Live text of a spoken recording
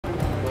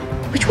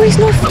Which way is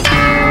Luffy?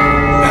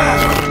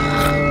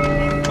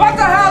 What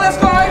the hell is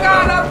going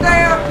on up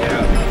there?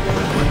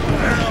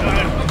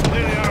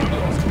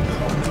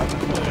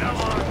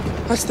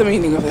 What's the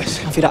meaning of this?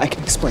 Alvida, I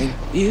can explain.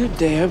 You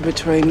dare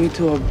betray me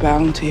to a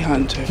bounty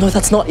hunter? No,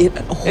 that's not it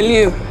at all.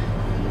 And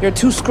you're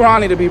too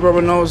scrawny to be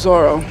Rubber-Nosed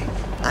Zoro.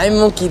 I'm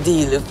Monkey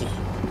D, Luffy.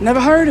 Never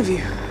heard of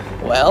you.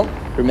 Well,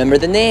 remember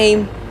the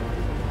name.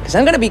 Because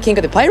I'm gonna be king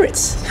of the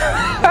pirates.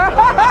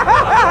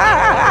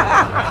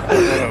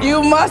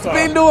 You must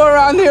be new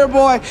around here,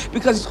 boy.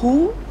 Because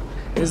who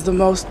is the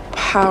most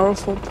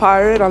powerful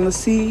pirate on the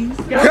seas?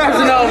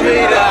 Captain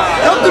Alvida!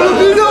 Captain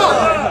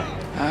Alvida!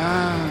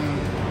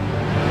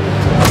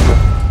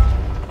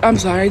 I'm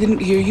sorry, I didn't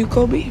hear you,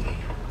 Kobe.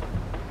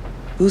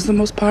 Who's the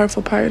most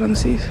powerful pirate on the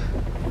seas?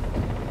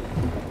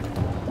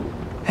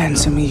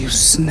 Answer me, you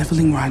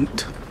sniveling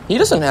runt. He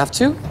doesn't have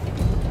to.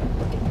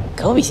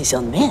 Kobe's his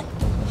own man.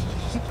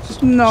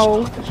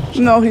 No,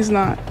 he's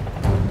not.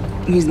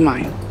 He's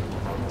mine.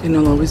 And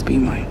he'll always be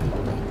mine.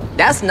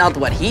 That's not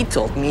what he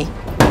told me.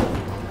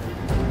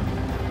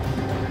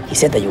 He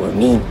said that you were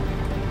mean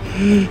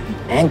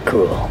and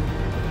cruel.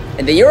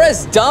 And that you're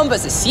as dumb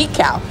as a sea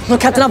cow. No,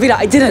 Captain Alvida,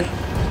 I didn't.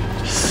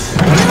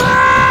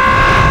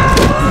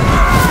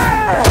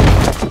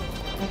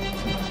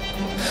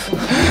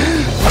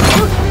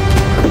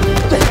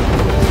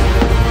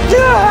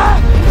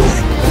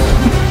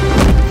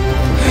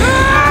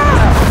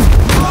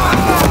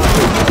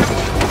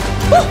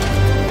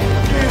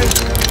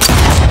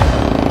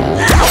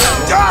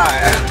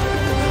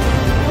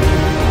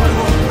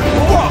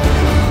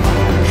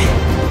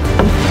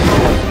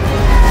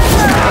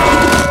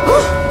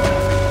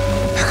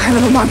 What kind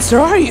of a monster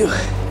are you?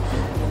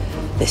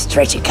 The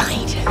stretchy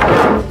kind.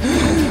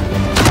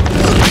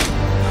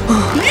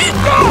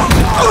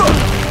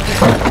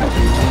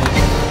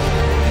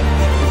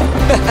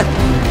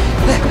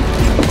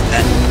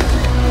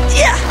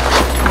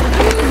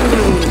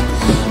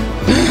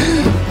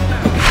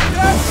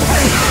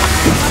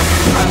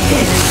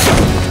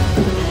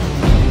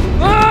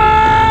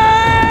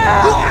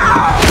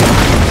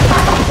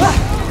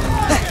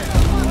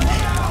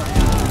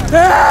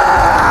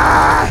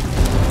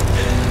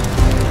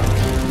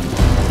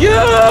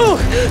 You!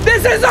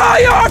 This is all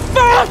your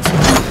fault!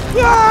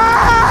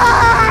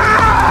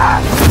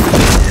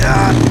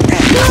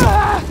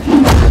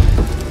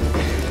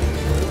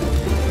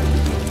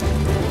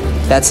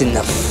 That's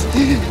enough.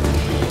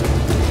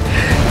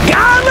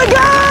 Gamma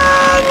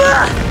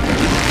Gamma!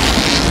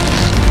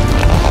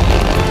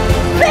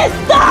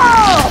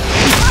 Pistol!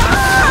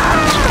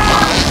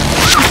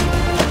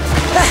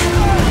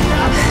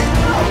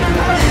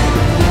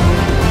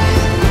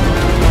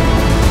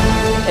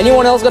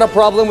 Anyone else got a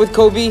problem with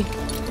Kobe?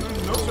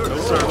 No,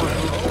 sir.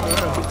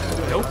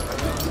 Nope.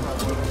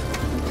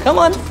 Come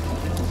on.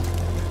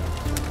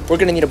 We're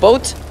gonna need a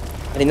boat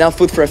and enough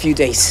food for a few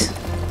days.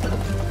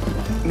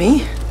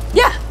 Me?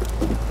 Yeah.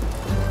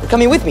 You're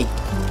coming with me,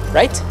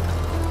 right?